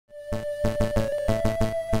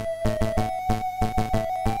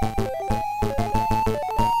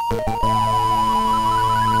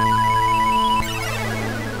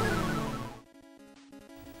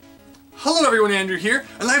Andrew here,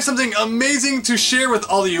 and I have something amazing to share with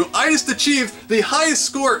all of you. I just achieved the highest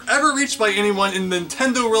score ever reached by anyone in the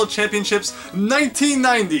Nintendo World Championships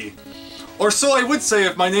 1990. Or so I would say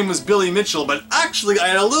if my name was Billy Mitchell, but actually I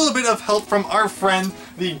had a little bit of help from our friend,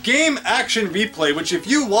 the Game Action Replay, which if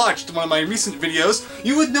you watched one of my recent videos,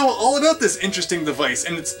 you would know all about this interesting device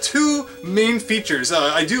and its two main features.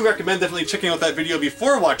 I do recommend definitely checking out that video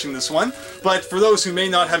before watching this one, but for those who may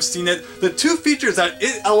not have seen it, the two features that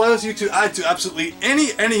it allows you to add to absolutely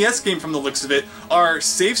any NES game from the looks of it are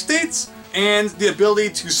save states and the ability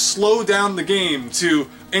to slow down the game to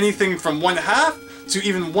anything from 1/2 to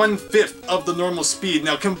even 1/5 of the normal speed.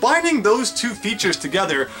 Now, combining those two features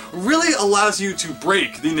together really allows you to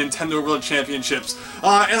break the Nintendo World Championships.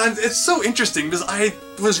 And it's so interesting because I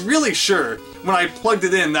was really sure when I plugged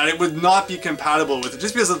it in that it would not be compatible with it,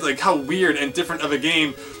 just because of like how weird and different of a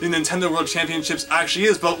game the Nintendo World Championships actually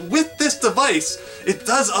is. But with this device, it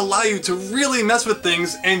does allow you to really mess with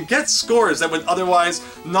things and get scores that would otherwise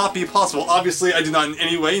not be possible. Obviously, I do not in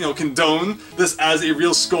any way, condone this as a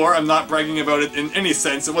real score. I'm not bragging about it in any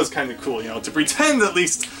sense. It was kind of cool, to pretend at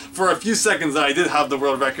least for a few seconds that I did have the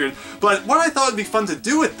world record. But what I thought would be fun to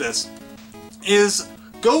do with this is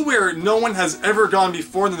go where no one has ever gone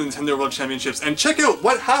before the Nintendo World Championships and check out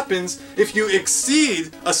what happens if you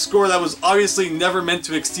exceed a score that was obviously never meant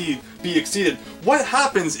to be exceeded. What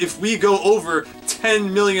happens if we go over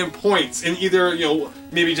 10 million points in either,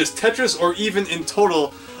 maybe just Tetris or even in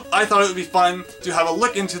total? I thought it would be fun to have a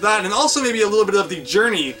look into that, and also maybe a little bit of the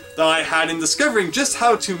journey that I had in discovering just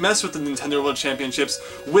how to mess with the Nintendo World Championships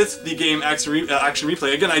with the Game Action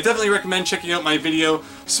Replay. Again, I definitely recommend checking out my video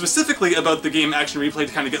specifically about the Game Action Replay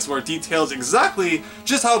to kind of get some more details exactly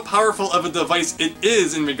just how powerful of a device it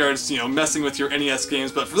is in regards to, messing with your NES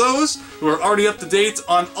games. But for those who are already up to date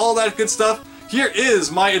on all that good stuff, here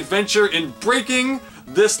is my adventure in breaking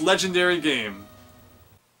this legendary game.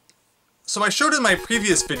 So I showed in my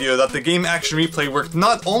previous video that the Game Action Replay worked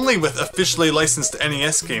not only with officially licensed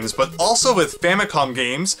NES games, but also with Famicom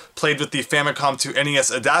games, played with the Famicom to NES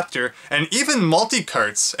adapter, and even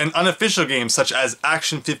multi-carts and unofficial games such as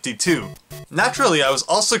Action 52. Naturally, I was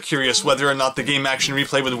also curious whether or not the Game Action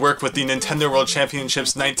Replay would work with the Nintendo World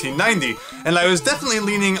Championships 1990, and I was definitely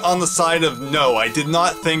leaning on the side of no, I did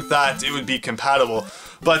not think that it would be compatible.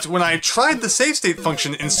 But when I tried the save state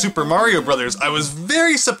function in Super Mario Bros., I was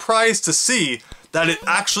very surprised to see that it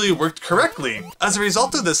actually worked correctly. As a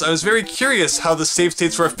result of this, I was very curious how the save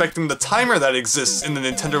states were affecting the timer that exists in the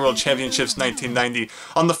Nintendo World Championships 1990.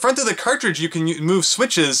 On the front of the cartridge, you can move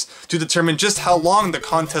switches to determine just how long the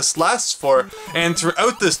contest lasts for, and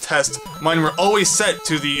throughout this test, mine were always set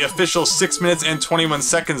to the official 6 minutes and 21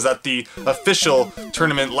 seconds that the official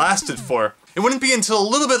tournament lasted for. It wouldn't be until a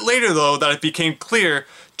little bit later, though, that it became clear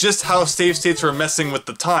just how save states were messing with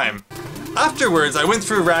the time. Afterwards, I went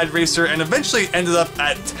through Rad Racer and eventually ended up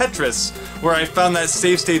at Tetris, where I found that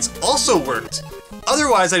save states also worked.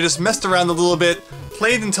 Otherwise, I just messed around a little bit,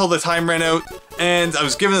 played until the time ran out, and I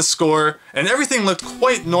was given a score, and everything looked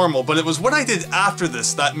quite normal, but it was what I did after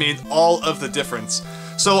this that made all of the difference.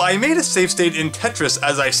 So I made a save state in Tetris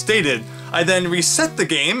as I stated. I then reset the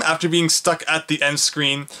game after being stuck at the end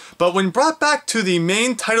screen, but when brought back to the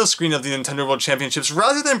main title screen of the Nintendo World Championships,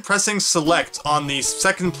 rather than pressing select on the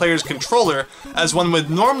second player's controller, as one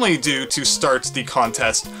would normally do to start the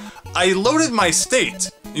contest, I loaded my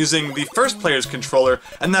state using the first player's controller,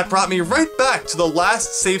 and that brought me right back to the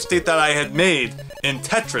last save state that I had made in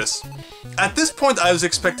Tetris. At this point, I was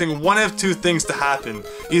expecting one of two things to happen.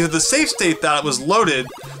 Either the save state that was loaded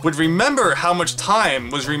would remember how much time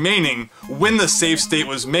was remaining when the save state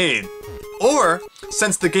was made, or,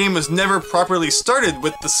 since the game was never properly started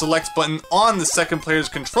with the select button on the second player's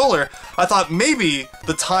controller, I thought maybe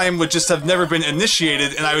the time would just have never been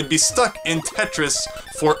initiated and I would be stuck in Tetris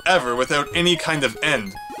forever without any kind of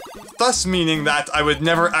end. Thus meaning that I would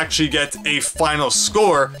never actually get a final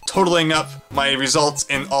score totaling up my results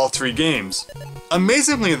in all three games.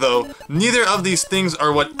 Amazingly though, neither of these things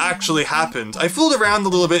are what actually happened. I fooled around a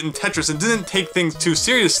little bit in Tetris and didn't take things too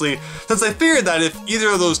seriously, since I figured that if either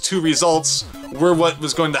of those two results were what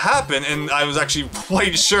was going to happen, and I was actually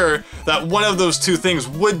quite sure that one of those two things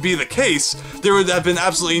would be the case, there would have been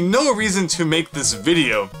absolutely no reason to make this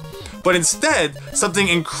video. But instead, something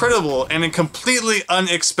incredible and completely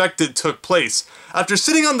unexpected took place. After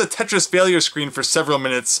sitting on the Tetris failure screen for several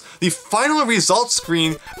minutes, the final results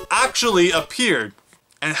screen actually appeared.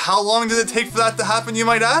 And how long did it take for that to happen, you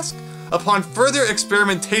might ask? Upon further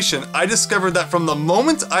experimentation, I discovered that from the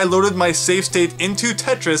moment I loaded my save state into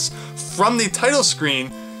Tetris from the title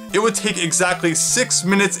screen, it would take exactly 6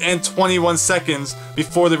 minutes and 21 seconds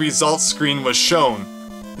before the results screen was shown.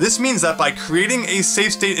 This means that by creating a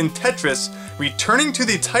save state in Tetris, returning to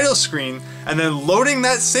the title screen, and then loading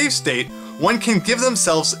that save state, one can give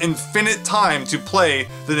themselves infinite time to play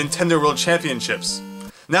the Nintendo World Championships.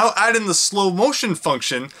 Now add in the slow motion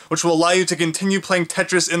function, which will allow you to continue playing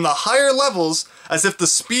Tetris in the higher levels as if the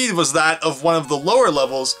speed was that of one of the lower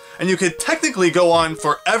levels, and you could technically go on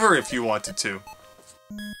forever if you wanted to.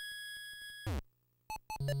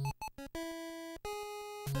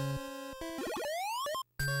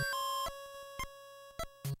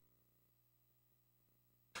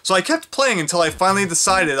 So I kept playing until I finally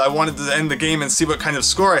decided I wanted to end the game and see what kind of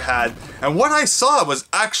score I had, and what I saw was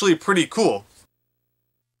actually pretty cool.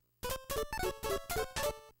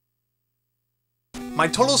 My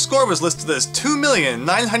total score was listed as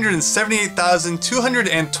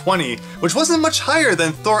 2,978,220, which wasn't much higher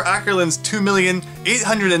than Thor Ackerland's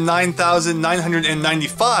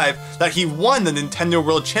 2,809,995 that he won the Nintendo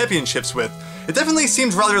World Championships with. It definitely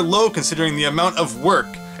seemed rather low considering the amount of work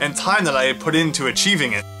and time that I had put into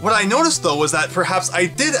achieving it. What I noticed though was that perhaps I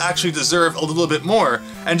did actually deserve a little bit more,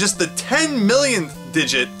 and just the 10 millionth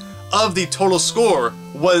digit of the total score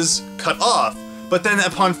was cut off. But then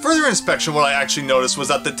upon further inspection, what I actually noticed was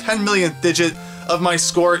that the 10 millionth digit of my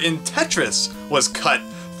score in Tetris was cut,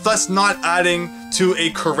 thus not adding to a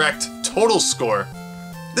correct total score.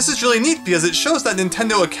 This is really neat because it shows that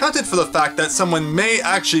Nintendo accounted for the fact that someone may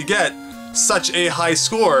actually get such a high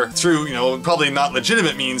score through, probably not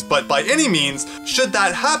legitimate means, but by any means. Should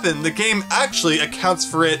that happen, the game actually accounts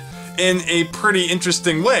for it in a pretty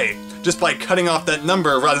interesting way, just by cutting off that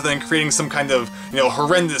number rather than creating some kind of,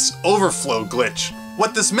 horrendous overflow glitch.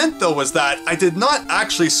 What this meant though was that I did not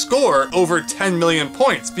actually score over 10 million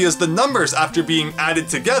points, because the numbers after being added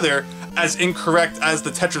together, as incorrect as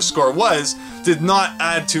the Tetris score was, did not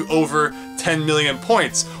add to over 10 million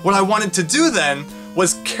points. What I wanted to do then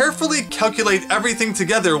was carefully calculate everything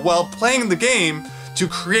together while playing the game to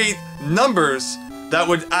create numbers that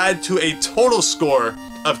would add to a total score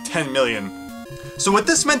of 10 million. So what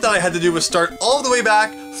this meant that I had to do was start all the way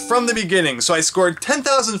back from the beginning. So I scored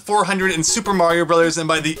 10,400 in Super Mario Bros. And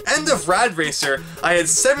by the end of Rad Racer, I had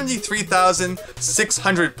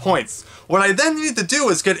 73,600 points. What I then needed to do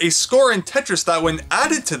was get a score in Tetris that when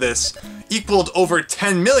added to this equaled over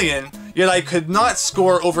 10 million, yet I could not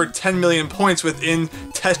score over 10 million points within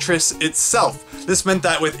Tetris itself. This meant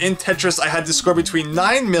that within Tetris I had to score between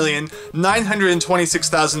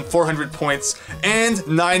 9,926,400 points and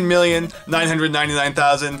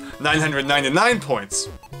 9,999,999 points.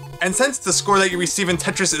 And since the score that you receive in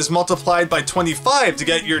Tetris is multiplied by 25 to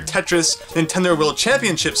get your Tetris Nintendo World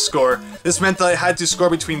Championship score, this meant that I had to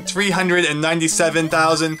score between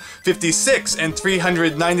 397,056 and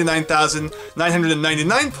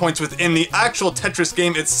 399,999 points within the actual Tetris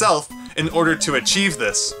game itself in order to achieve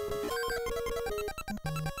this.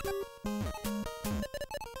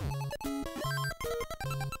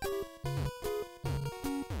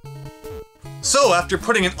 So after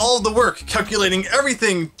putting in all the work, calculating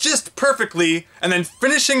everything just perfectly, and then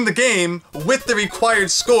finishing the game with the required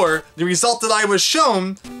score, the result that I was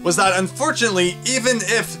shown was that unfortunately, even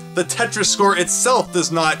if the Tetris score itself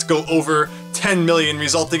does not go over 10 million,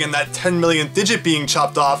 resulting in that 10 millionth digit being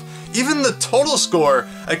chopped off, even the total score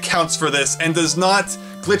accounts for this and does not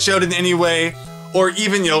glitch out in any way, or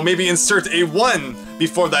even, maybe insert a 1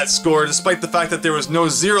 before that score, despite the fact that there was no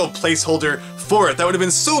 0 placeholder for it. That would have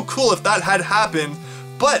been so cool if that had happened,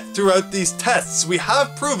 but throughout these tests, we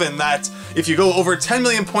have proven that if you go over 10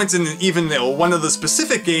 million points in even one of the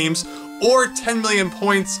specific games, or 10 million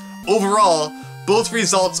points overall, both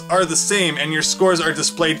results are the same and your scores are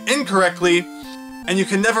displayed incorrectly, and you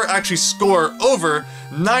can never actually score over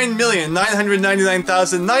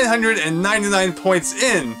 9,999,999 points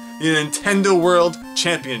in the Nintendo World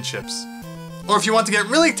Championships. Or if you want to get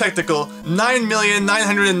really technical,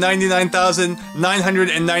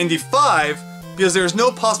 9,999,995, because there is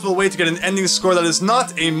no possible way to get an ending score that is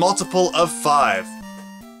not a multiple of 5.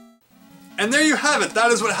 And there you have it.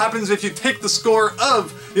 That is what happens if you take the score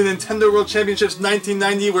of the Nintendo World Championships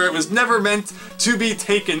 1990 where it was never meant to be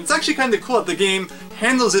taken. It's actually kind of cool that the game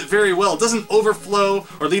handles it very well. It doesn't overflow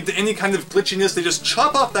or lead to any kind of glitchiness. They just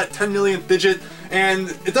chop off that 10 millionth digit,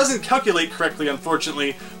 and it doesn't calculate correctly,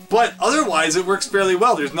 unfortunately. But otherwise, it works fairly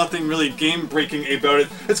well. There's nothing really game-breaking about it.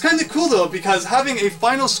 It's kind of cool, though, because having a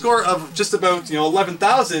final score of just about,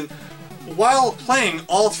 11,000 while playing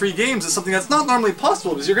all 3 games is something that's not normally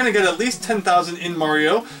possible, because you're going to get at least 10,000 in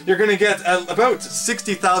Mario, you're going to get about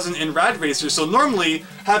 60,000 in Rad Racer, so normally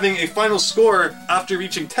having a final score after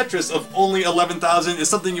reaching Tetris of only 11,000 is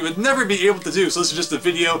something you would never be able to do, so this is just a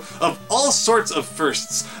video of all sorts of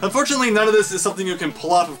firsts. Unfortunately, none of this is something you can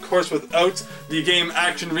pull off, of course, without the game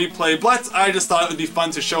action replay, but I just thought it would be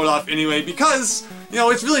fun to show it off anyway, because, you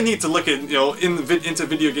know, it's really neat to look at, you know, into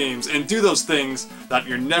video games and do those things that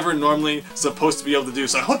you're never normally supposed to be able to do.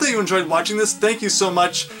 So I hope that you enjoyed watching this. Thank you so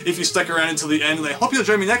much if you stuck around until the end, and I hope you'll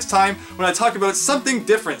join me next time when I talk about something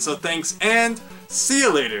different. So thanks, and see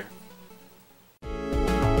you later.